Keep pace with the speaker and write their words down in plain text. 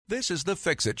This is the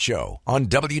Fix-It Show on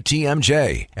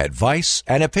WTMJ. Advice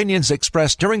and opinions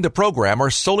expressed during the program are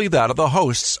solely that of the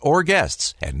hosts or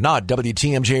guests and not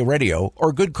WTMJ Radio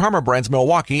or Good Karma Brands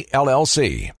Milwaukee,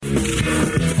 LLC.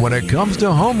 When it comes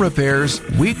to home repairs,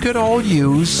 we could all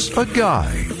use a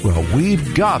guy. Well,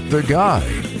 we've got the guy.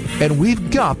 And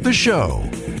we've got the show.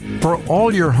 For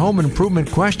all your home improvement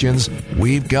questions,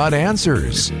 we've got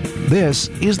answers. This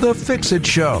is the Fix-It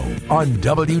Show on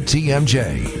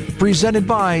WTMJ. Presented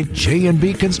by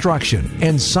J&B Construction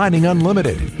and Siding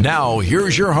Unlimited. Now,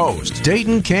 here's your host,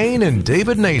 Dayton, Kane, and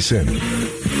David Nason.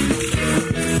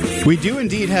 We do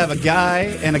indeed have a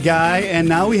guy, and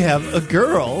now we have a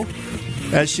girl.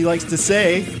 As she likes to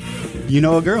say, you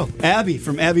know a girl. Abby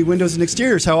from Abby Windows and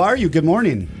Exteriors. How are you? Good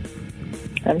morning.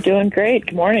 I'm doing great.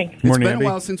 Good morning. It's been a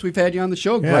while since we've had you on the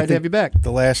show. Glad to have you back.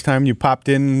 The last time you popped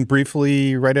in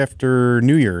briefly right after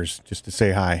New Year's just to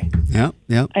say hi. Yeah.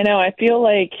 I know. I feel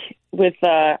like with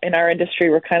in our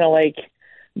industry, we're kind of like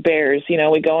bears. You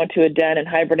know, we go into a den and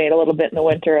hibernate a little bit in the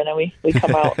winter, and then we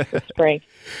come out for spring.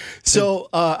 So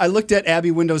I looked at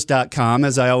abbywindows.com,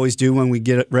 as I always do when we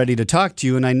get ready to talk to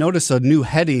you, and I noticed a new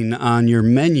heading on your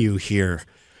menu here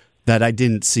that I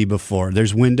didn't see before.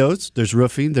 There's windows, there's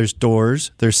roofing, there's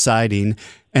doors, there's siding,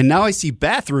 and now I see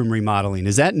bathroom remodeling.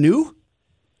 Is that new?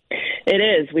 It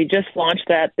is. We just launched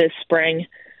that this spring.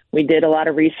 We did a lot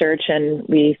of research, and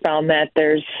we found that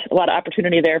there's a lot of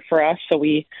opportunity there for us, so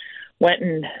we went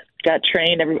and got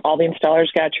trained. All the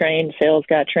installers got trained, sales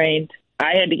got trained.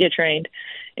 I had to get trained,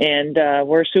 and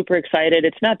we're super excited.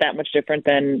 It's not that much different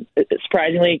than,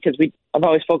 surprisingly, because I've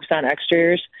always focused on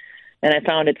exteriors, and I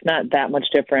found it's not that much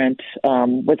different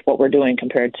with what we're doing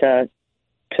compared to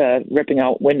ripping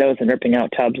out windows and ripping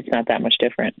out tubs. It's not that much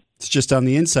different. It's just on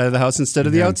the inside of the house instead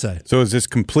of the outside. So is this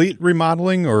complete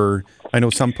remodeling, or I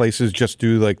know some places just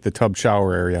do like the tub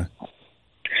shower area?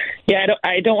 Yeah,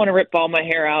 I don't want to rip all my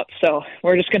hair out, so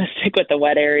we're just going to stick with the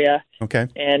wet area. Okay.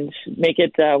 And make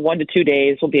it 1 to 2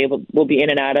 days. We'll be in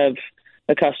and out of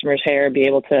the customer's hair, be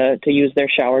able to use their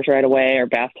showers right away or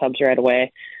bathtubs right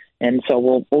away. And so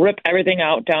we'll rip everything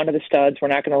out down to the studs. We're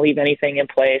not going to leave anything in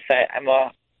place. I'm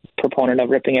a proponent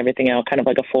of ripping everything out, kind of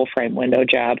like a full-frame window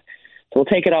job. So we'll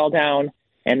take it all down,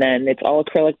 and then it's all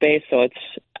acrylic-based, so it's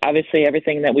obviously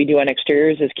everything that we do on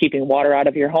exteriors is keeping water out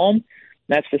of your home.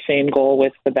 That's the same goal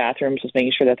with the bathrooms, is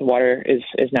making sure that the water is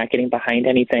not getting behind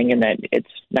anything and that it's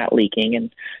not leaking.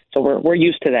 And so we're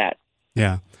used to that.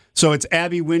 Yeah. So it's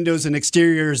Abby Windows and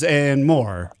Exteriors and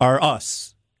more are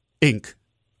us, Inc.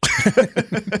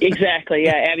 Exactly.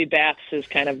 Yeah. Abby Baths is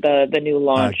kind of the new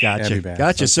launch. Gotcha.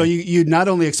 Okay. So you not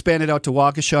only expanded out to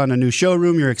Waukesha in a new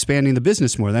showroom, you're expanding the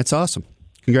business more. That's awesome.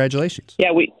 Congratulations.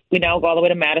 Yeah. We now go all the way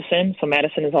to Madison. So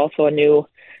Madison is also a new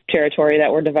territory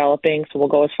that we're developing. So we'll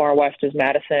go as far west as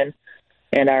Madison.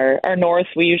 And our north,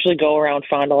 we usually go around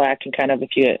Fond du Lac, and kind of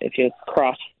if you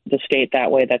cross the state that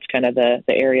way, that's kind of the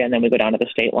area. And then we go down to the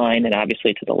state line and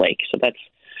obviously to the lake. So that's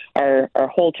our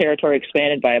whole territory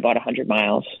expanded by about 100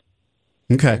 miles.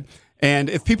 Okay. And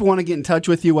if people want to get in touch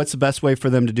with you, what's the best way for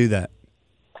them to do that?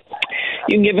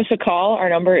 You can give us a call. Our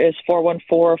number is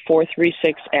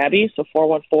 414-436-ABBY, so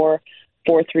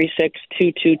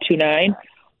 414-436-2229.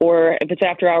 Or if it's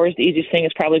after hours, the easiest thing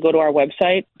is probably go to our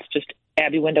website. It's just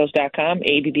abbywindows.com,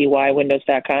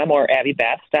 ABBY-windows.com, or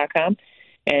abbybaths.com.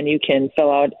 And you can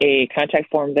fill out a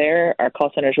contact form there. Our call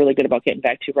center is really good about getting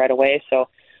back to you right away, so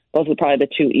those are probably the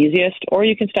two easiest. Or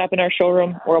you can stop in our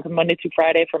showroom. We're open Monday through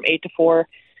Friday from 8 to 4,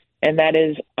 and that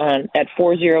is at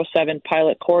 407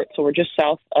 Pilot Court. So we're just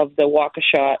south of the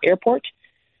Waukesha Airport,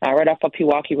 right off of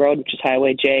Pewaukee Road, which is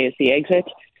Highway J is the exit.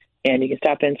 And you can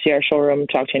stop in, see our showroom,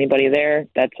 talk to anybody there.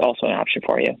 That's also an option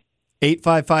for you.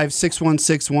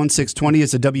 855-616-1620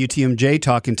 is a WTMJ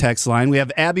talk and text line. We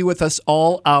have Abby with us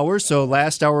all hour. So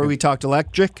last hour we talked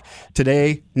electric.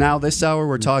 Today, now this hour,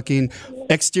 we're talking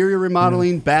exterior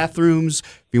remodeling, bathrooms.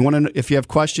 If you have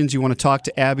questions, you want to talk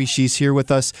to Abby, she's here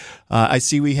with us. I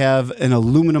see we have an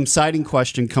aluminum siding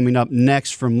question coming up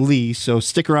next from Lee. So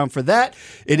stick around for that.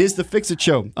 It is the Fix It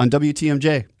Show on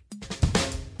WTMJ.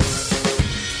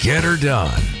 Get her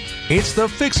done. It's the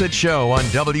Fix-It Show on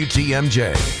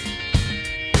WTMJ.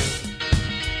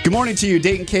 Good morning to you,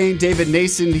 Dayton, Kane, David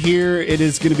Nason here. It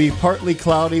is going to be partly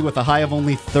cloudy with a high of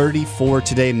only 34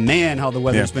 today. Man, how the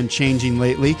weather's been changing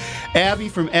lately. Abby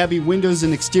from Abby Windows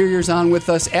and Exteriors on with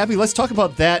us. Abby, let's talk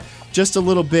about that just a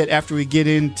little bit after we get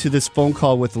into this phone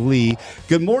call with Lee.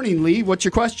 Good morning, Lee. What's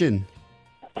your question?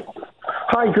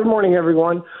 Hi, good morning,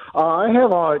 everyone. I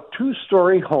have a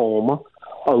two-story home.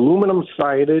 Aluminum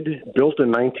sided, built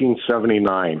in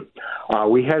 1979.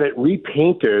 We had it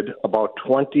repainted about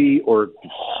 20 or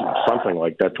something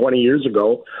like that, 20 years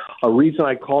ago. A reason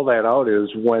I call that out is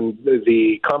when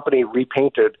the company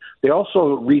repainted, they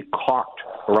also re-caulked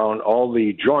around all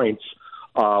the joints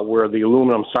where the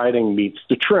aluminum siding meets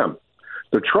the trim.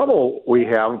 The trouble we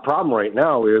have, a problem right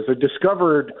now, is I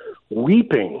discovered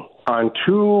weeping on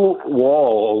two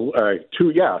walls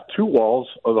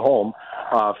of the home.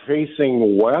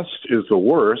 Facing west is the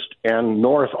worst, and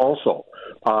north also.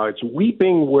 It's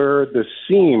weeping where the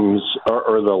seams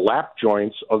or the lap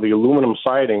joints of the aluminum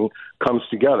siding comes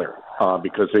together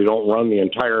because they don't run the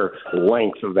entire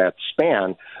length of that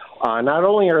span. Not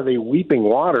only are they weeping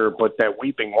water, but that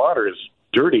weeping water is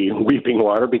dirty weeping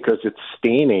water because it's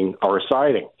staining our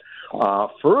siding.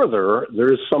 Further,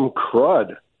 there's some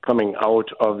crud coming out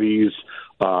of these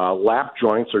lap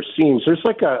joints or seams. There's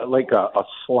like a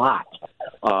slot.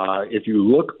 If you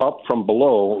look up from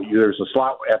below, there's a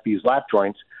slot at these lap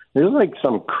joints. There's like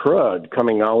some crud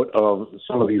coming out of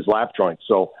some of these lap joints.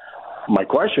 So my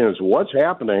question is, what's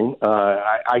happening?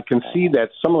 I can see that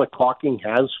some of the caulking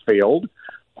has failed,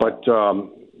 but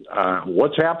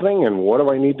what's happening and what do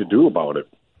I need to do about it?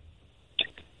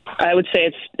 I would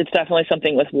say it's definitely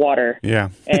something with water. Yeah.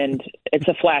 And it's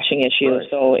a flashing issue. Right.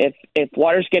 So if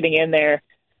water's getting in there,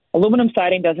 aluminum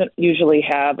siding doesn't usually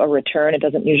have a return. It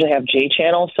doesn't usually have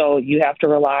J-channel, so you have to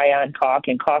rely on caulk,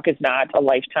 and caulk is not a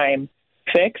lifetime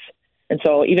fix. And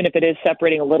so even if it is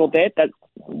separating a little bit, that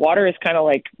water is kind of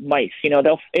like mice. You know,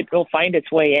 it'll find its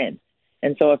way in.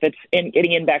 And so if it's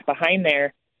getting in back behind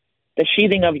there, the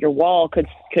sheathing of your wall could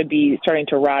be starting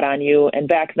to rot on you. And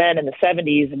back then in the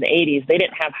 70s and the 80s, they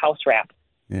didn't have house wrap.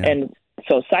 Yeah. And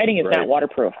so siding is not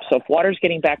waterproof. So if water's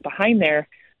getting back behind there,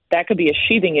 that could be a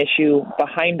sheathing issue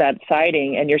behind that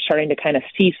siding, and you're starting to kind of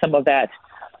see some of that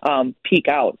peek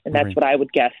out. And that's what I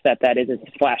would guess that is a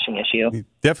flashing issue.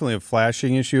 Definitely a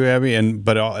flashing issue, Abby.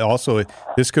 But also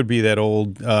this could be that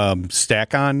old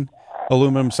stack-on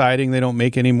aluminum siding they don't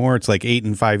make anymore. It's like 8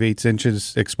 5/8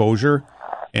 inches exposure.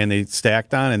 And they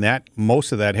stacked on, and that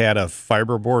most of that had a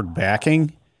fiberboard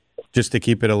backing just to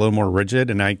keep it a little more rigid.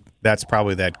 And that's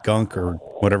probably that gunk or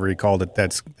whatever he called it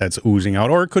that's oozing out,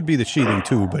 or it could be the sheathing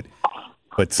too.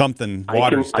 But something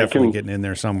water's definitely getting in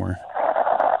there somewhere.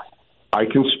 I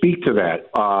can speak to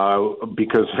that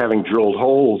because having drilled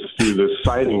holes through the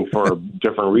siding for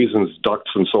different reasons,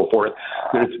 ducts and so forth,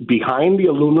 it's behind the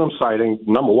aluminum siding.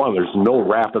 Number one, there's no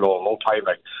wrap at all, no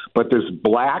Tyvek, but there's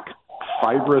black,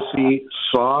 fibrous-y,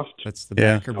 soft. That's the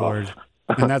backer board.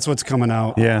 And that's what's coming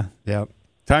out. Yeah. Yep.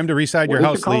 Time to reside your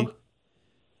house, Lee.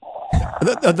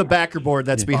 The backer board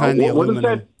that's behind the aluminum.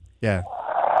 What is that? Yeah.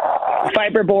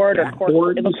 Fiberboard or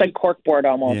cork. It looks like cork board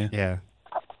almost. Yeah.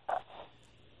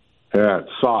 Yeah,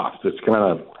 it's soft. It's kind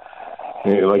of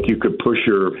like you could push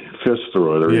your fist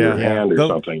through it or your hand or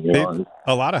something. You know?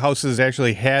 A lot of houses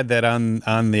actually had that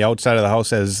on the outside of the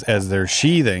house as their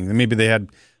sheathing. Maybe they had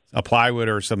a plywood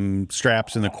or some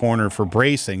straps in the corner for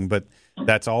bracing, but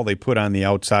that's all they put on the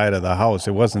outside of the house.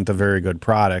 It wasn't a very good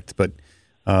product, but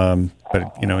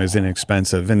is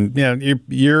inexpensive. And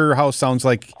your house sounds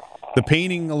like the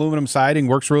painting aluminum siding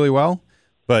works really well,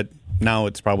 but now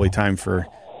it's probably time for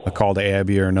a call to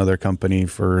Abby or another company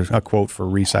for a quote for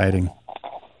residing.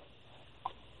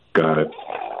 Got it.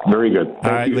 Very good.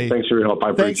 Thank you. Lee. Thanks for your help. I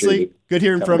appreciate Lee. it. Good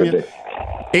hearing from you. Day.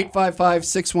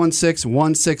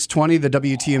 855-616-1620, the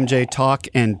WTMJ talk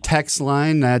and text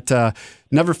line. That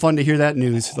never fun to hear that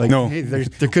news. Like, no. Hey,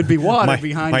 there could be water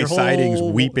behind your whole... My siding's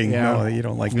weeping. Yeah. No, you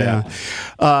don't like that.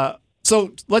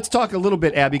 So let's talk a little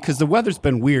bit, Abby, because the weather's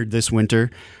been weird this winter.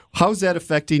 How's that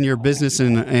affecting your business,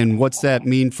 and what's that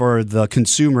mean for the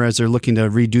consumer as they're looking to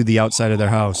redo the outside of their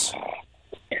house?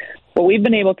 Well, we've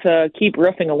been able to keep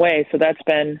roofing away, so that's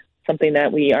been something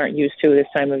that we aren't used to this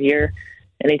time of year.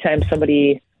 Anytime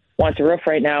somebody wants a roof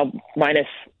right now, minus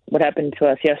what happened to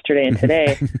us yesterday and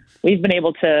today, we've been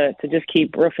able to just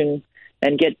keep roofing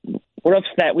and get roofs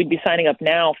that we'd be signing up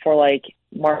now for like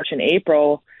March and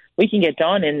April. We can get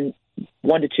done in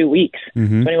 1 to 2 weeks.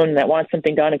 Mm-hmm. So anyone that wants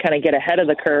something done and kind of get ahead of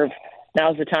the curve,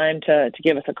 now's the time to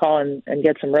give us a call and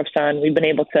get some roofs on. We've been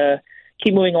able to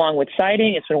keep moving along with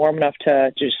siding. It's been warm enough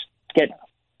to just get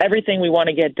everything we want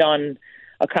to get done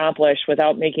accomplished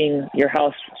without making your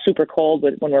house super cold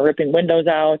when we're ripping windows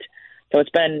out. So it's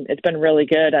been really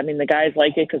good. I mean, the guys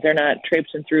like it because they're not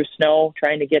traipsing through snow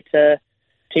trying to get to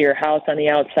your house on the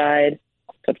outside.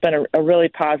 So it's been a really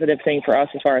positive thing for us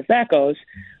as far as that goes.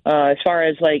 As far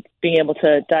as like being able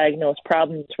to diagnose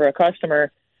problems for a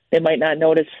customer, they might not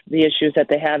notice the issues that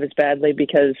they have as badly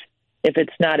because if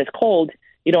it's not as cold,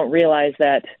 you don't realize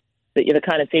that the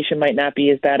condensation might not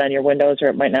be as bad on your windows, or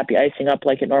it might not be icing up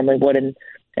like it normally would in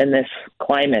this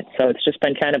climate. So it's just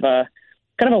been kind of a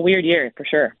weird year for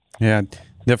sure. Yeah,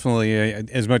 definitely.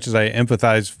 As much as I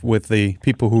empathize with the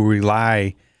people who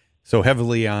rely so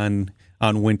heavily on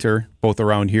winter, both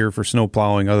around here for snow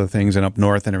plowing, other things, and up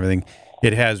north and everything,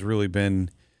 it has really been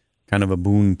kind of a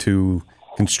boon to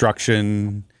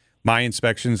construction. My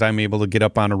inspections, I'm able to get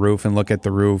up on a roof and look at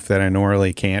the roof that I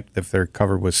normally can't if they're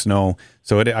covered with snow.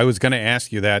 So I was going to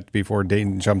ask you that before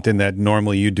Dayton jumped in, that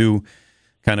normally you do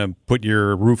kind of put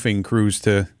your roofing crews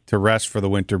to rest for the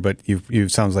winter, but you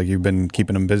sounds like you've been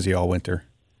keeping them busy all winter.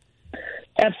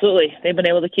 Absolutely. They've been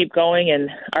able to keep going, and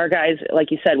our guys,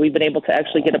 like you said, we've been able to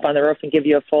actually get up on the roof and give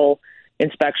you a full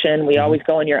inspection. We always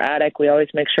go in your attic. We always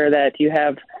make sure that you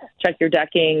check your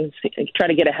decking, try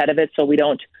to get ahead of it so we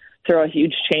don't throw a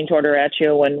huge change order at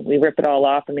you when we rip it all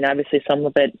off. I mean, obviously some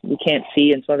of it we can't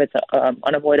see and some of it's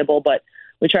unavoidable, but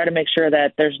we try to make sure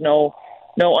that there's no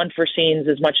unforeseens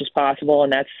as much as possible,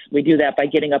 and we do that by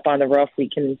getting up on the roof. We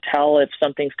can tell if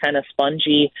something's kind of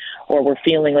spongy or we're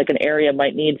feeling like an area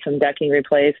might need some decking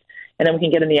replaced, and then we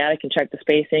can get in the attic and check the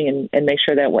spacing and make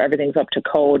sure that everything's up to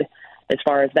code as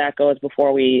far as that goes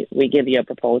before we give you a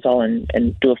proposal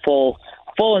and do a full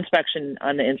inspection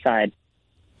on the inside.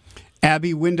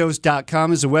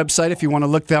 AbbeyWindows.com is a website if you want to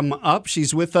look them up.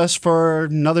 She's with us for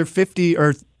another 50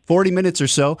 or 40 minutes or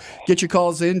so. Get your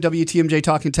calls in. WTMJ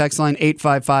Talking Text Line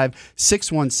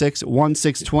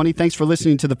 855-616-1620. Thanks for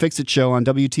listening to The Fix-It Show on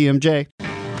WTMJ.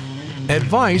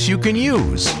 Advice you can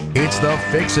use. It's The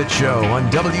Fix-It Show on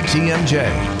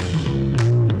WTMJ.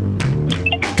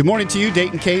 Good morning to you.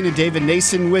 Dayton, Kane, and David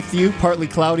Nason with you. Partly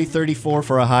cloudy, 34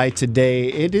 for a high today.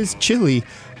 It is chilly.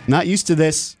 Not used to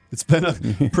this. It's been a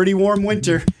pretty warm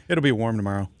winter. It'll be warm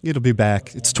tomorrow. It'll be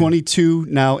back. It's 22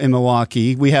 now in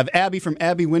Milwaukee. We have Abby from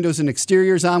Abbey Windows and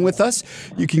Exteriors on with us.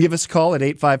 You can give us a call at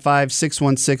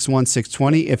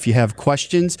 855-616-1620 if you have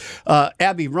questions.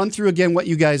 Abby, run through again what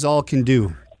you guys all can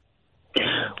do.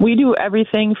 We do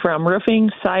everything from roofing,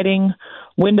 siding,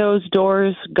 windows,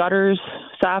 doors, gutters,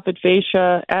 soffit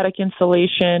fascia, attic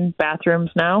insulation,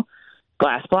 bathrooms now,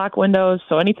 glass block windows.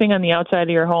 So anything on the outside of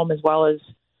your home as well as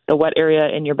the wet area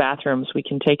in your bathrooms, we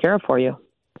can take care of for you.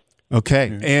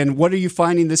 Okay. And what are you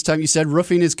finding this time? You said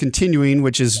roofing is continuing,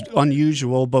 which is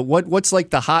unusual, but what's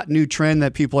like the hot new trend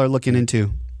that people are looking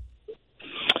into?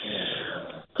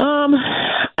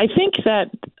 I think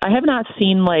that I have not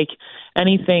seen like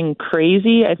anything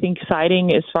crazy. I think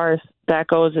siding, as far as that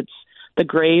goes, the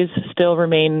grays still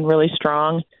remain really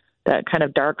strong, that kind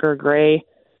of darker gray.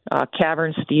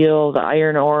 Cavern steel, the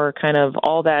iron ore, kind of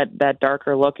all that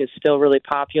darker look is still really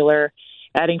popular.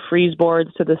 Adding freeze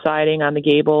boards to the siding on the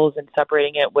gables and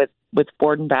separating it with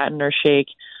board and batten or shake.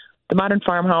 The modern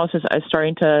farmhouse is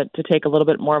starting to take a little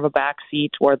bit more of a back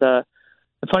seat, where the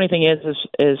funny thing is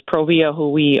Provia,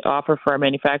 who we offer for our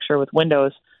manufacturer with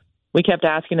windows, we kept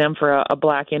asking them for a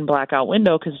black in, black out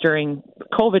window because during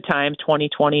COVID time,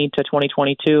 2020 to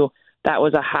 2022, that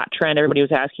was a hot trend. Everybody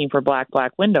was asking for black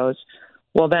windows.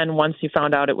 Well, then once you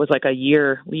found out it was like a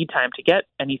year lead time to get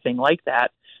anything like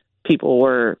that, people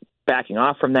were backing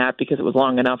off from that because it was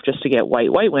long enough just to get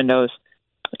white windows.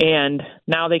 And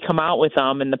now they come out with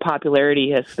them, and the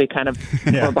popularity they kind of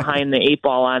were behind the eight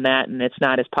ball on that, and it's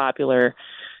not as popular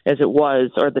as it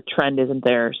was, or the trend isn't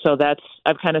there. So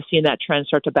I've kind of seen that trend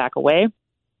start to back away.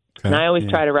 Okay. And I always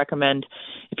try to recommend,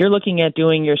 if you're looking at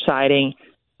doing your siding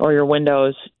or your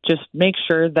windows, just make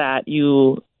sure that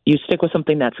you stick with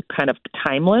something that's kind of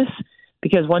timeless,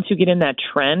 because once you get in that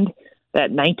trend, that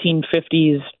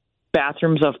 1950s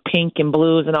bathrooms of pink and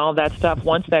blues and all of that stuff,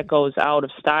 once that goes out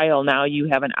of style, now you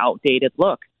have an outdated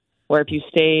look. Where if you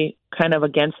stay kind of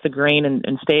against the grain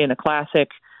and stay in a classic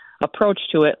approach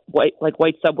to it, white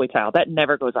subway tile, that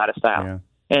never goes out of style. Yeah.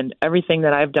 And everything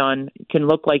that I've done can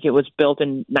look like it was built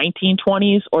in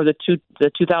 1920s or the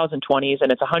 2020s,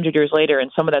 and it's 100 years later, and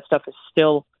some of that stuff is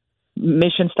still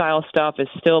mission style stuff is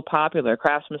still popular,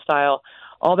 craftsman style,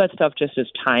 all that stuff just is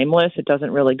timeless. It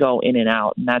doesn't really go in and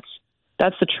out. And that's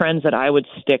the trends that I would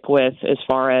stick with as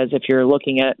far as if you're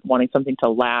looking at wanting something to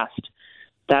last.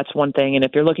 That's one thing. And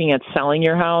if you're looking at selling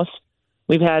your house,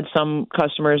 we've had some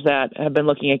customers that have been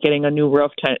looking at getting a new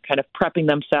roof, kind of prepping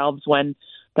themselves when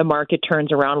the market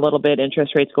turns around a little bit,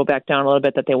 interest rates go back down a little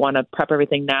bit, that they want to prep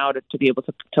everything now to be able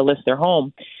to list their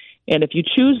home. And if you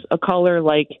choose a color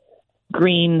like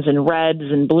greens and reds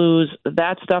and blues,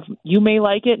 that stuff, you may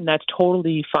like it, and that's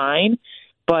totally fine.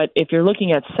 But if you're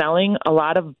looking at selling, a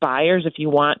lot of buyers, if you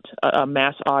want a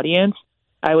mass audience,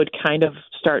 I would kind of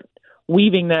start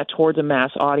weaving that towards a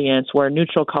mass audience, where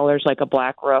neutral colors like a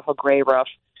black roof, a gray roof,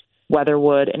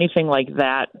 weatherwood, anything like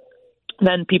that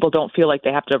then people don't feel like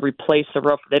they have to replace the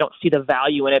roof. They don't see the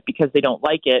value in it because they don't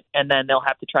like it, and then they'll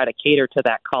have to try to cater to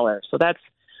that color. So that's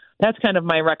kind of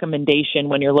my recommendation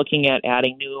when you're looking at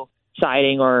adding new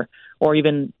siding or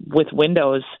even with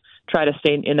windows. Try to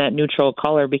stay in that neutral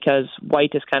color because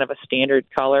white is kind of a standard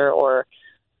color. Or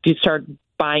if you start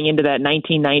buying into that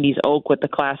 1990s oak with the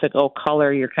classic oak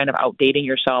color, you're kind of outdating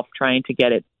yourself trying to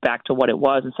get it back to what it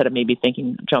was instead of maybe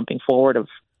jumping forward of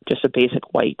just a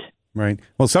basic white. Right.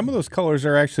 Well, some of those colors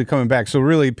are actually coming back. So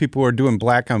really, people who are doing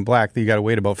black on black, you got to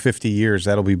wait about 50 years.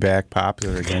 That'll be back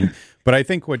popular again. But I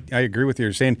think what I agree with you.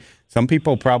 You're saying some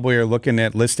people probably are looking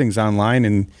at listings online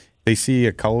and they see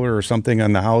a color or something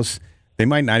on the house. They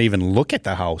might not even look at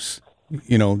the house.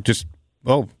 Just,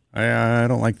 I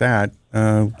don't like that.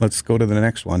 Let's go to the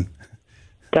next one.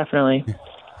 Definitely.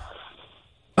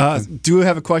 Do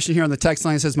have a question here on the text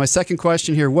line. It says, my second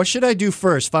question here, what should I do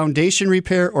first, foundation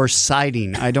repair or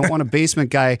siding? I don't want a basement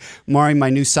guy marring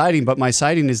my new siding, but my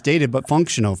siding is dated but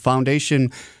functional.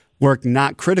 Foundation work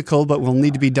not critical, but will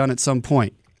need to be done at some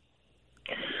point.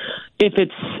 If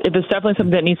it's definitely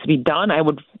something that needs to be done, I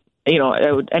would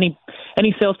any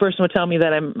salesperson would tell me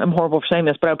that I'm horrible for saying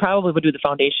this, but I probably would do the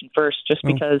foundation first, just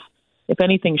because if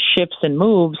anything shifts and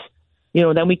moves, then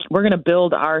we're going to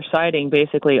build our siding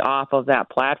basically off of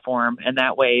that platform, and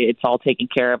that way it's all taken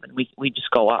care of, and we just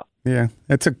go up. Yeah,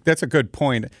 that's a good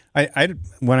point. I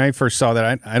when I first saw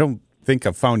that, I don't think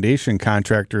a foundation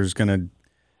contractor is going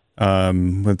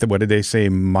to, what did they say,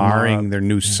 marring their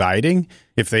new siding.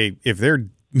 If they're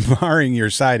marring your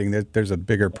siding, there's a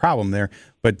bigger problem there.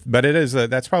 But it is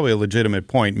that's probably a legitimate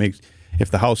point. If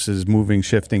the house is moving,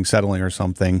 shifting, settling, or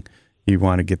something, you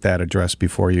want to get that addressed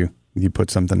before you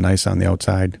put something nice on the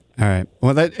outside. All right.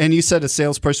 Well, and you said a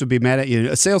salesperson would be mad at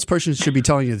you. A salesperson should be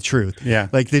telling you the truth. Yeah.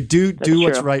 Like they do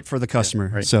what's right for the customer.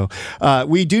 Yeah, right. So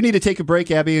we do need to take a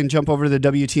break, Abby, and jump over to the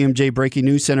WTMJ Breaking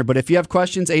News Center. But if you have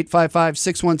questions,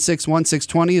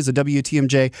 855-616-1620 is the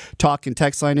WTMJ talk and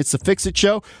text line. It's the Fix It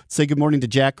Show. Let's say good morning to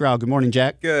Jack Grau. Good morning,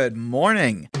 Jack. Good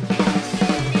morning.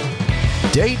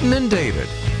 Dayton and David.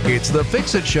 It's the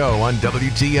Fix It Show on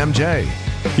WTMJ.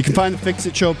 You can find the Fix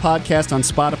It Show podcast on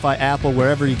Spotify, Apple,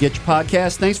 wherever you get your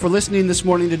podcasts. Thanks for listening this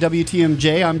morning to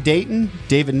WTMJ. I'm Dayton,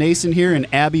 David Nason here,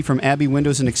 and Abby from Abby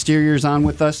Windows and Exteriors on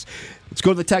with us. Let's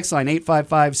go to the text line,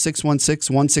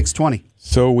 855-616-1620.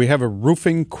 So we have a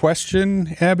roofing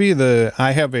question, Abby.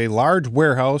 I have a large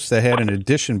warehouse that had an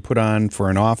addition put on for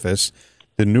an office.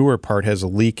 The newer part has a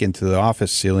leak into the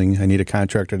office ceiling. I need a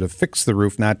contractor to fix the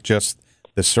roof, not just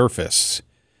the surface.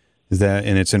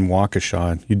 And it's in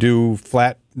Waukesha. You do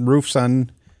flat roofs on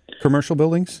commercial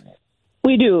buildings?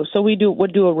 We do. So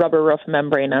would do a rubber roof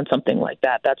membrane on something like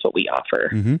that. That's what we offer.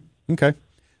 Mm-hmm. Okay.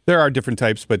 There are different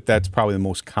types, but that's probably the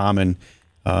most common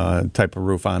type of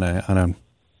roof on a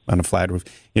flat roof.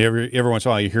 Every once in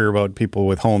a while you hear about people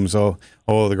with homes, the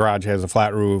garage has a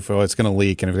flat roof, it's going to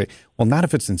leak and everything. Well, not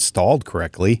if it's installed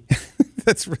correctly.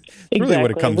 That's really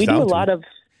what it comes down to.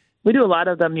 We do a lot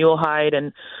of the mule hide,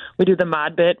 and we do the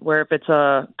mod bit where if it's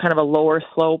a kind of a lower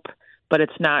slope, but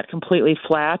it's not completely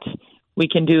flat, we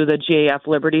can do the GAF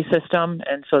Liberty system.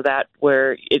 And so that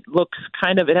where it looks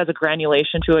it has a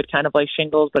granulation to it, kind of like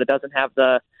shingles, but it doesn't have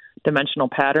the dimensional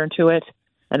pattern to it.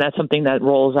 And that's something that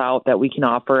rolls out that we can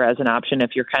offer as an option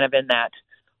if you're kind of in that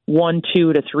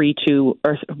 1-2 to 3-2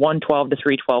 or 112 to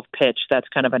 312 pitch. That's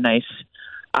kind of a nice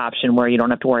option where you don't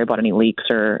have to worry about any leaks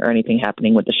or anything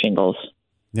happening with the shingles.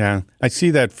 Yeah, I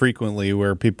see that frequently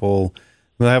where people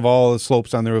will have all the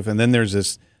slopes on the roof, and then there's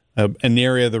this an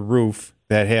area of the roof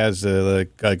that has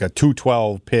like a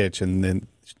 212 pitch, and then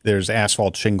there's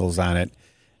asphalt shingles on it.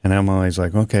 And I'm always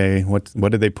like, okay, what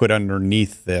did they put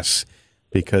underneath this?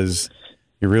 Because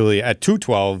you really, at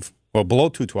 212, well, below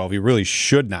 212, you really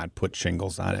should not put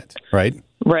shingles on it, right?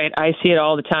 Right. I see it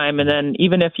all the time. And then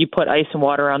even if you put ice and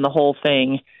water on the whole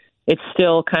thing, it's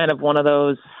still kind of one of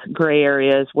those gray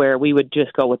areas where we would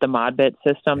just go with the mod bit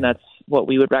system. That's what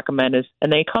we would recommend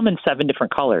and they come in 7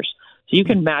 different colors. So you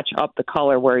can match up the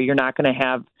color where you're not going to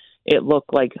have it look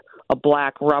like a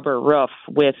black rubber roof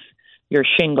with your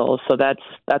shingles. So that's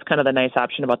kind of the nice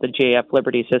option about the JF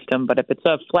Liberty system. But if it's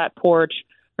a flat porch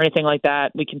or anything like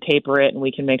that, we can taper it and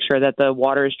we can make sure that the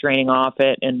water is draining off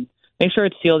it and make sure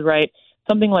it's sealed right.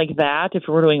 Something like that, if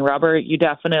we're doing rubber, you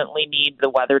definitely need the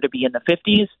weather to be in the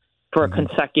 50s. For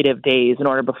consecutive days in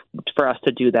order for us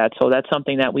to do that. So that's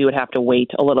something that we would have to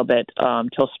wait a little bit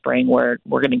till spring where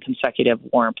we're getting consecutive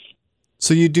warmth.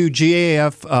 So you do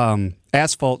GAF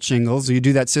asphalt shingles. You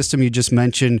do that system you just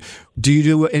mentioned. Do you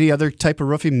do any other type of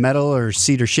roofing, metal or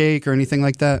cedar shake or anything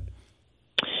like that?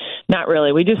 Not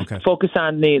really. We just focus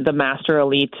on the Master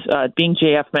Elite, being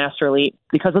JF Master Elite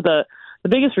because of the the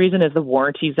biggest reason is the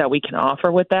warranties that we can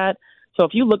offer with that. So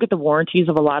if you look at the warranties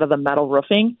of a lot of the metal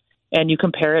roofing and you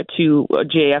compare it to a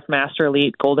JF Master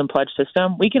Elite Golden Pledge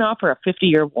system, we can offer a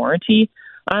 50-year warranty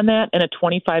on that and a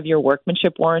 25-year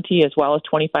workmanship warranty, as well as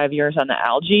 25 years on the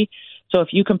algae. So if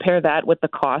you compare that with the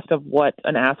cost of what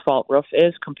an asphalt roof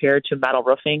is compared to metal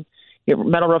roofing, you're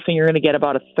going to get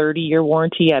about a 30-year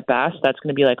warranty at best. That's going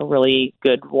to be like a really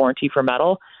good warranty for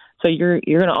metal. So you're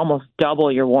going to almost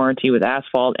double your warranty with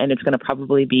asphalt, and it's going to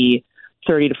probably be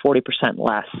 30 to 40%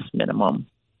 less minimum.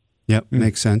 Yep,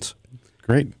 makes sense.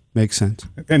 Great, makes sense.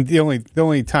 And the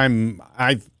only time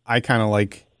I kind of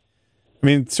like, I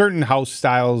mean, certain house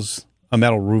styles, a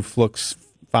metal roof looks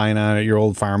fine on it, your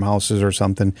old farmhouses or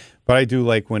something. But I do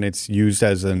like when it's used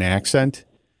as an accent,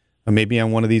 maybe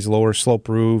on one of these lower slope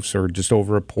roofs or just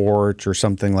over a porch or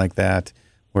something like that,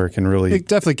 where it can really it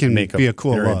definitely can make be a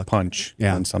cool look. Punch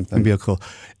on something. Can be a cool.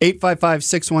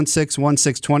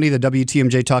 855-616-1620, the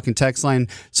WTMJ Talking Text line.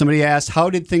 Somebody asked, how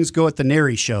did things go at the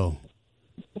NARI show?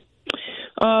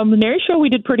 The NARI show, we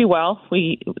did pretty well.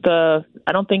 I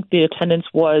don't think the attendance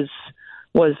was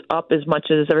up as much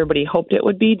as everybody hoped it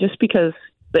would be, just because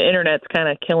the internet's kind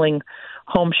of killing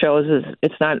home shows.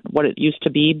 It's not what it used to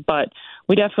be, but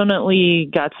we definitely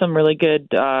got some really good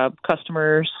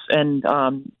customers and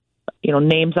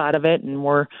names out of it, and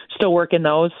we're still working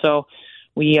those. So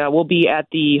we'll be at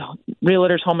the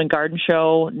Realtors Home and Garden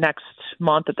Show next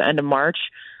month at the end of March.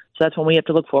 So that's when we have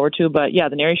to look forward to. But yeah,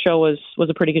 the NARI show was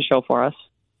a pretty good show for us.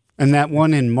 And that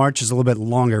one in March is a little bit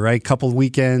longer, right? Couple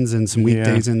weekends and some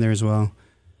weekdays in there as well.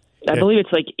 I believe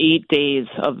it's like 8 days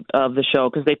of the show,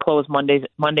 because they close Monday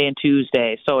and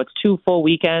Tuesday. So it's 2 full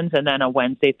weekends and then a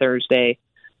Wednesday, Thursday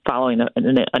following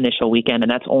an initial weekend.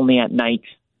 And that's only at night,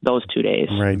 those 2 days.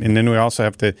 Right. And then we also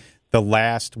have the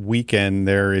last weekend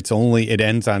there, it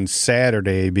ends on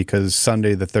Saturday, because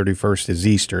Sunday the 31st is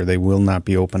Easter. They will not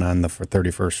be open on the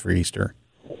 31st for Easter.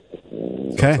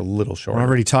 Okay. It's a little short. We're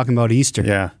already talking about Easter.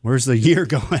 Yeah. Where's the year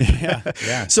going?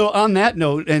 Yeah. So on that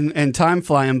note, and time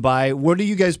flying by, what are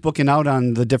you guys booking out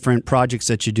on the different projects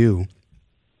that you do?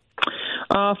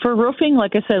 For roofing,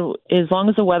 like I said, as long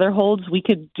as the weather holds, we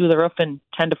could do the roof in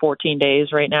 10 to 14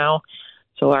 days right now.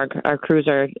 So our crews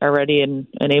are ready and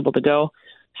able to go.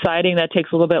 Siding, that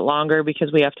takes a little bit longer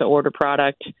because we have to order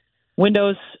product.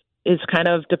 Windows is kind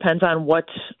of depends on what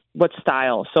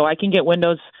style. So I can get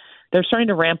windows. They're starting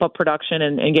to ramp up production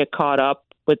and get caught up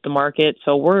with the market.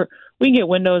 So we can get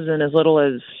windows in as little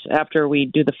as, after we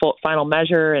do the final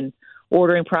measure and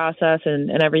ordering process and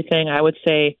everything, I would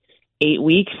say 8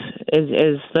 weeks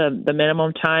is the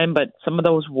minimum time. But some of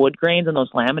those wood grains and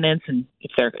those laminates, and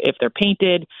if they're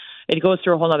painted, it goes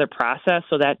through a whole other process.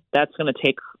 So that's going to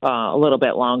take a little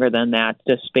bit longer than that,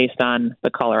 just based on the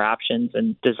color options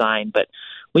and design. But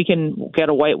we can get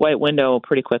a white window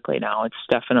pretty quickly now. It's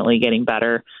definitely getting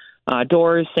better.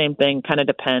 Doors, same thing, kind of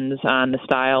depends on the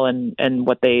style and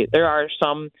what there are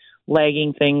some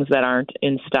lagging things that aren't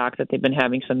in stock that they've been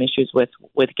having some issues with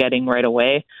getting right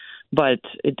away. But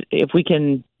if we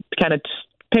can kind of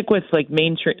pick with like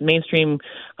mainstream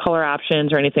color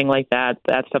options or anything like that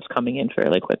stuff's coming in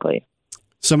fairly quickly.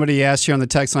 Somebody asked here on the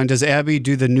text line, does Abby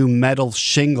do the new metal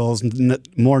shingles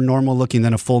more normal looking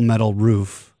than a full metal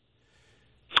roof?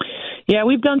 Yeah,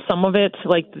 we've done some of it.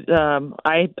 Like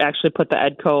I actually put the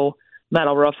Edco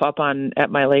metal roof up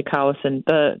at my lake house, and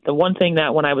the one thing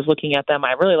that when I was looking at them,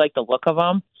 I really like the look of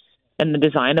them and the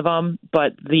design of them.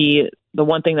 But the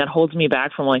one thing that holds me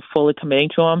back from like fully committing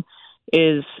to them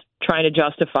is trying to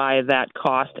justify that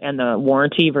cost and the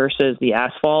warranty versus the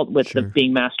asphalt with the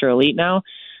being Master Elite now.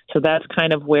 So that's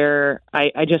kind of where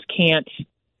I just can't.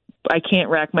 I can't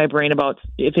rack my brain about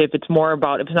if it's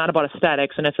not about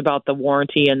aesthetics and it's about the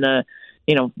warranty and the,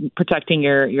 protecting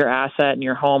your asset and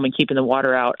your home and keeping the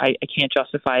water out. I can't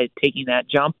justify taking that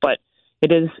jump, but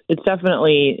it's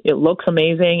definitely, it looks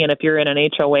amazing. And if you're in an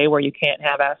HOA where you can't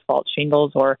have asphalt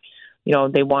shingles, or,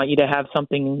 they want you to have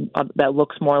something that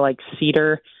looks more like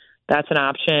cedar, that's an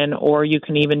option. Or you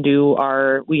can even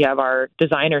we have our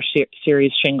designer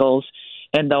series shingles,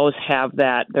 and those have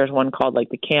that. There's one called like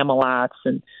the Camelots,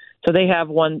 and so they have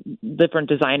one different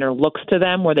designer looks to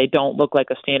them where they don't look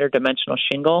like a standard dimensional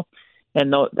shingle.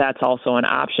 And that's also an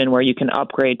option where you can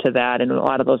upgrade to that. And a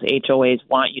lot of those HOAs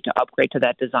want you to upgrade to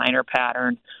that designer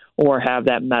pattern or have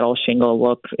that metal shingle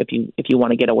look if you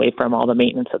want to get away from all the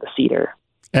maintenance of the cedar.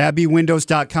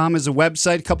 AbbeyWindows.com is a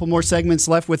website. A couple more segments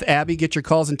left with Abby. Get your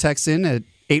calls and texts in at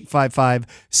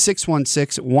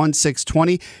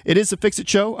 855-616-1620. It is the Fix It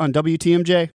Show on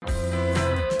WTMJ.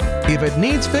 If it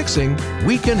needs fixing,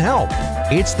 we can help.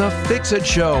 It's the Fix It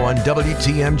Show on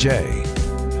WTMJ.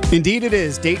 Indeed it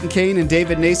is. Dayton Kane and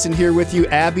David Nason here with you.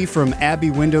 Abby from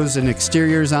Abby Windows and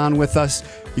Exteriors on with us.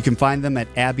 You can find them at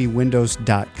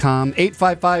abbywindows.com.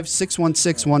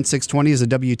 855-616-1620 is a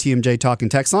WTMJ talking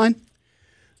text line.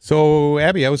 So,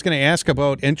 Abby, I was going to ask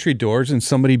about entry doors, and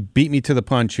somebody beat me to the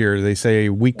punch here. They say,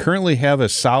 we currently have a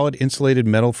solid insulated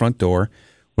metal front door.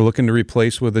 We're looking to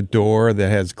replace with a door that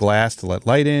has glass to let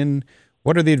light in.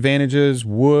 What are the advantages?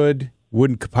 Wood,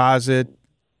 wooden composite,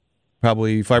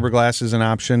 probably fiberglass is an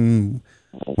option.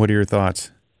 What are your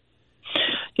thoughts?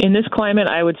 In this climate,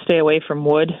 I would stay away from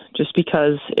wood just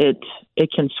because it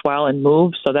can swell and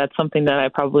move. So that's something that I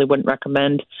probably wouldn't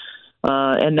recommend.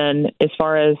 And then as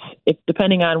far as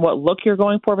depending on what look you're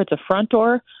going for, if it's a front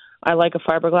door, I like a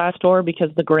fiberglass door because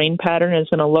the grain pattern is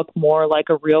going to look more like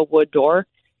a real wood door.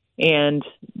 And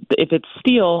if it's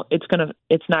steel, it's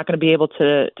not going to be able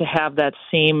to have that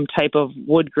same type of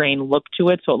wood grain look to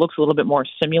it. So it looks a little bit more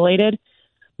simulated.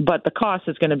 But the cost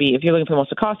is going to be, if you're looking for the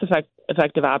most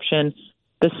cost-effective option,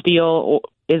 the steel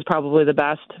is probably the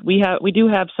best. We do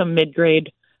have some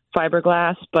mid-grade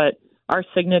fiberglass, but our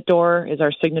Signet door is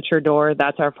our signature door.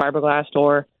 That's our fiberglass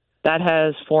door. That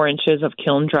has 4 inches of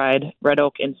kiln-dried red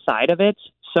oak inside of it.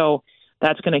 So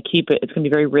that's going to keep it. It's going to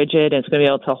be very rigid, and it's going to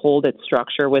be able to hold its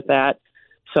structure with that.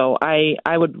 So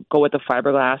I would go with the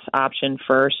fiberglass option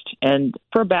first. And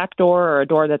for a back door or a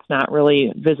door that's not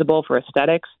really visible for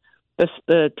aesthetics,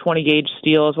 the 20-gauge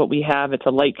steel is what we have. It's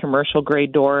a light commercial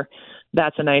grade door.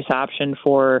 That's a nice option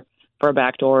for a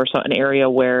back door, so an area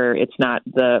where it's not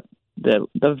the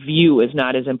view is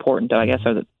not as important, I guess,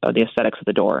 of the aesthetics of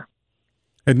the door.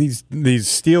 And these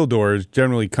steel doors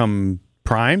generally come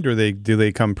primed, or do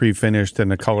they come pre-finished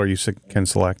in a color you can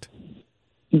select?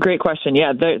 Great question.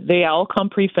 Yeah, they all come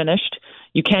pre-finished.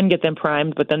 You can get them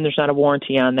primed, but then there's not a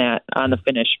warranty on that, on the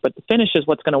finish. But the finish is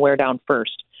what's going to wear down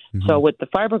first. Mm-hmm. So with the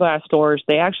fiberglass doors,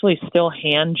 they actually still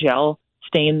hand gel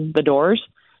stain the doors.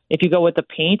 If you go with the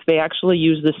paint, they actually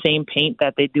use the same paint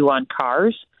that they do on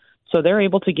cars. So they're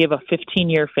able to give a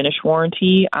 15-year finish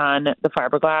warranty on the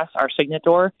fiberglass, our Signet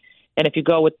door. And if you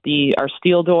go with our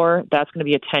steel door, that's going to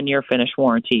be a 10-year finish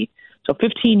warranty. So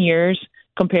 15 years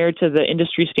compared to the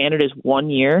industry standard is 1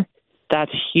 year.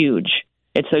 That's huge.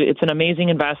 It's an amazing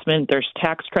investment. There's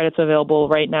tax credits available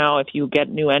right now if you get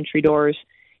new entry doors.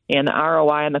 And the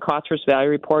ROI and the cost versus value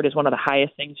report is one of the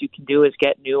highest things you can do is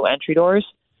get new entry doors.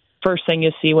 First thing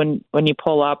you see when you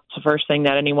pull up, it's the first thing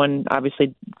that anyone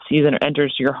obviously sees and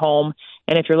enters your home.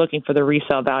 And if you're looking for the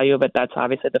resale value of it, that's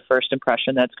obviously the first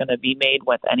impression that's going to be made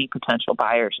with any potential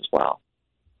buyers as well.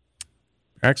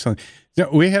 Excellent.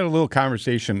 We had a little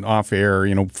conversation off air.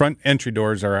 Front entry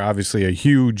doors are obviously a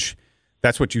huge,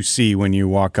 that's what you see when you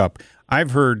walk up. I've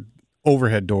heard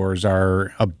overhead doors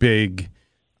are a big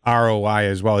ROI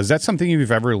as well. Is that something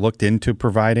you've ever looked into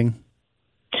providing?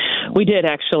 We did,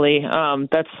 actually.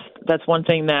 That's one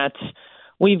thing that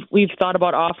we've thought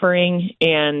about offering,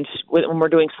 and when we're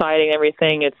doing siding and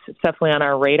everything, it's definitely on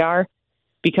our radar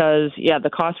because, the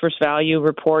cost versus value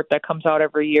report that comes out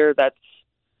every year that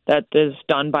is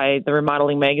done by the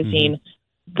Remodeling Magazine,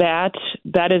 that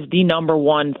is the number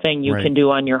one thing you can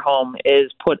do on your home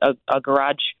is put a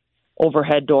garage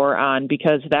overhead door on,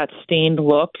 because that stained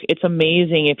look, it's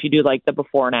amazing if you do like the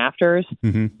before and afters.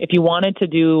 Mm-hmm. If you wanted to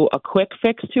do a quick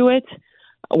fix to it,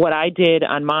 what I did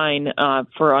on mine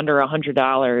for under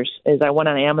 $100 is I went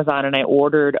on Amazon and I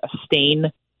ordered a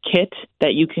stain kit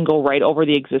that you can go right over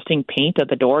the existing paint of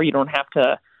the door. You don't have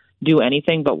to do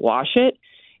anything but wash it.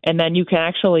 And then you can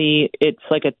actually, it's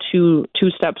like a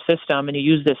two-step system, and you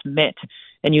use this mitt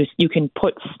and you can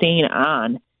put stain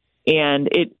on, and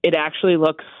it actually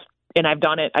looks, and I've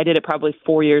done it. I did it probably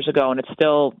 4 years ago, and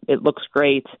it looks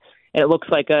great. And it looks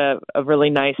like a really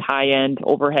nice high-end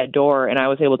overhead door, and I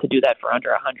was able to do that for under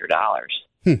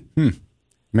 $100.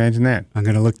 Imagine that. I'm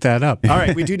going to look that up. All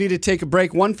right, we do need to take a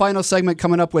break. One final segment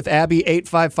coming up with Abby,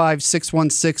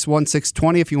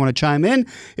 855-616-1620 if you want to chime in.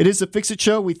 It is the Fix It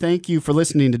Show. We thank you for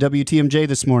listening to WTMJ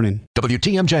this morning.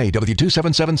 WTMJ,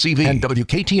 W277CV, and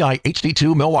WKTI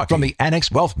HD2 Milwaukee from the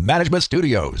Annex Wealth Management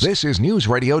Studios. This is News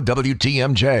Radio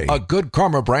WTMJ, a Good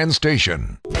Karma brand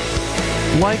station.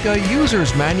 Like a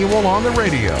user's manual on the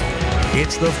radio,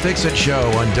 it's the Fix It Show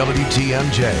on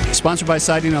WTMJ. Sponsored by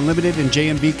Siding Unlimited and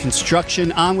J&B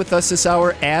Construction. On with us this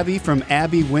hour, Abby from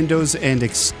Abby Windows and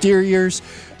Exteriors.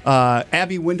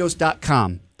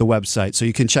 abbywindows.com, the website, so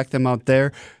you can check them out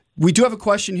there. We do have a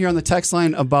question here on the text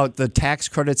line about the tax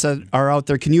credits that are out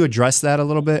there. Can you address that a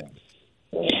little bit?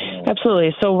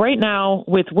 Absolutely. So right now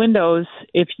with windows,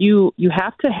 if you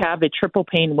have to have a triple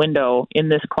pane window in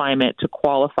this climate to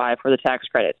qualify for the tax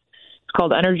credit. It's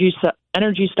called Energy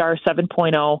Star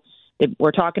 7.0.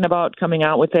 we're talking about coming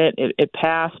out with it. It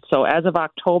passed. So as of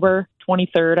October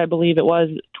 23rd, I believe it was,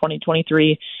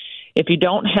 2023, if you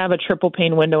don't have a triple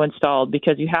pane window installed,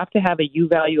 because you have to have a U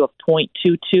value of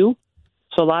 0.22,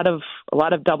 so a lot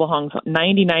of double hungs,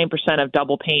 99% of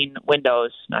double pane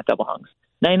windows, not double hungs,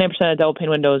 99% of double pane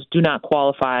windows do not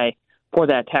qualify for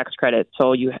that tax credit.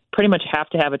 So you pretty much have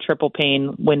to have a triple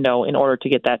pane window in order to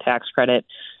get that tax credit.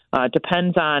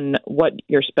 Depends on what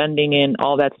you're spending in,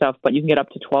 all that stuff, but you can get up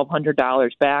to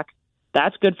 $1,200 back.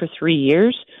 That's good for 3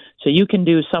 years. So you can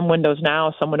do some windows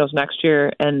now, some windows next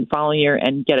year and following year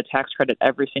and get a tax credit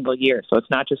every single year. So it's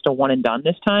not just a one and done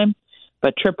this time,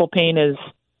 but triple pane is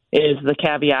the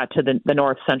caveat to the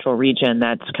North Central region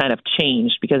that's kind of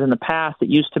changed, because in the past it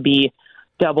used to be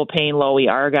double pane low E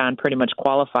argon pretty much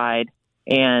qualified.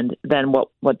 And then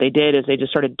what they did is they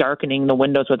just started darkening the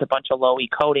windows with a bunch of low E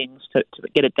coatings to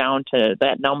get it down to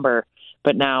that number.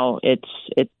 But now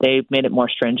they've made it more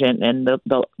stringent, and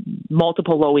the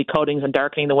multiple low E coatings and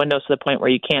darkening the windows to the point where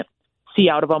you can't see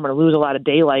out of them or lose a lot of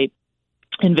daylight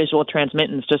in visual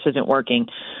transmittance just isn't working.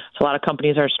 So a lot of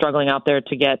companies are struggling out there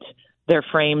to get their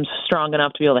frames strong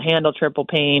enough to be able to handle triple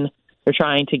pane. They're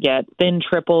trying to get thin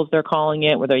triples, they're calling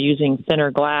it, where they're using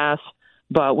thinner glass.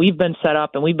 But we've been set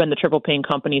up, and we've been the triple pane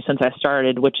company since I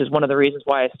started, which is one of the reasons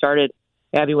why I started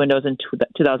Abbey Windows in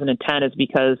 2010, is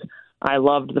because I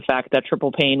loved the fact that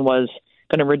triple pane was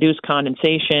going to reduce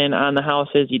condensation on the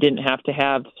houses. You didn't have to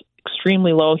have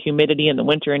extremely low humidity in the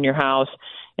winter in your house.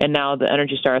 And now the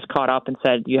Energy Star has caught up and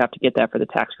said you have to get that for the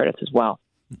tax credits as well.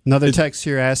 Another text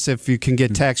here asks if you can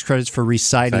get tax credits for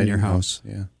residing your house.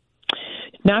 Yeah.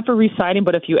 Not for residing,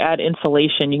 but if you add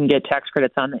insulation, you can get tax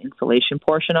credits on the insulation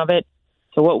portion of it.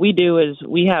 So what we do is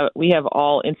we have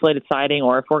all insulated siding,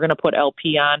 or if we're going to put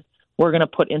LP on, we're going to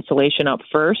put insulation up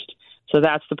first. So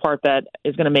that's the part that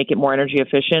is going to make it more energy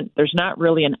efficient. There's not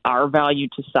really an R value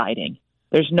to siding.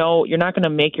 You're not going to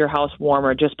make your house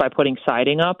warmer just by putting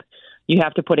siding up. You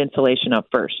have to put insulation up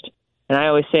first. And I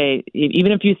always say,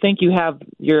 even if you think you have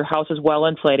your house is well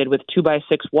insulated with 2x6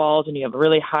 walls and you have a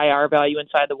really high R value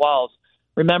inside the walls,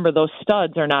 remember those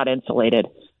studs are not insulated.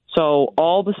 So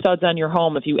all the studs on your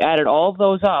home, if you added all of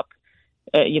those up,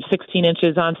 you have 16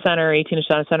 inches on center, 18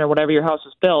 inches on center, whatever your house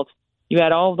is built, you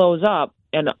add all of those up,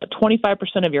 and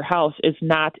 25% of your house is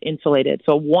not insulated.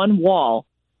 So one wall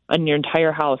on your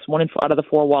entire house, one out of the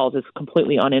four walls, is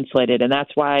completely uninsulated. And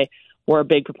that's why we're a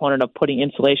big proponent of putting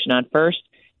insulation on first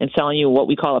and selling you what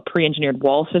we call a pre-engineered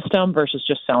wall system versus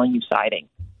just selling you siding.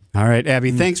 All right,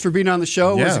 Abby, thanks for being on the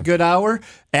show. It was a good hour.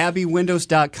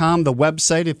 AbbeyWindows.com, the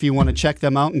website, if you want to check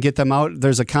them out and get them out.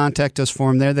 There's a contact us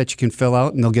form there that you can fill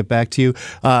out, and they'll get back to you.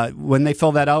 When they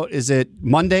fill that out, is it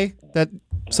Monday that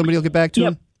somebody will get back to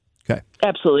them? Okay.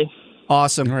 Absolutely.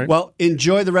 Awesome. Right. Well,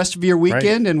 enjoy the rest of your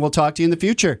weekend, and we'll talk to you in the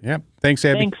future. Yep. Thanks,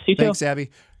 Abby. Thanks. You too. Thanks,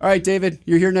 Abby. All right, David,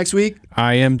 you're here next week?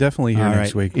 I am definitely here All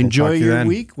next right. week. Enjoy your then.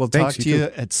 week. We'll Thanks, talk to you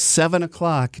at 7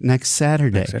 o'clock next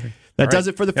Saturday. That does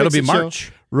it for the Fix It'll It be March.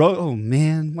 Show. Oh,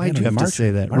 man. Why'd you have to say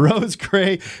that? Rose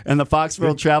Gray and the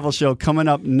Foxborough Travel Show coming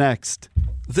up next.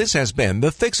 This has been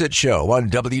the Fix It Show on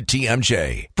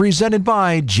WTMJ, presented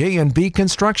by J&B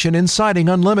Construction and Siding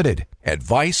Unlimited.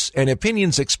 Advice and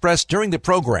opinions expressed during the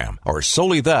program are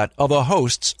solely that of the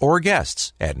hosts or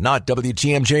guests, and not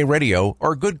WTMJ Radio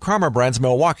or Good Karma Brands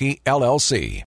Milwaukee, LLC.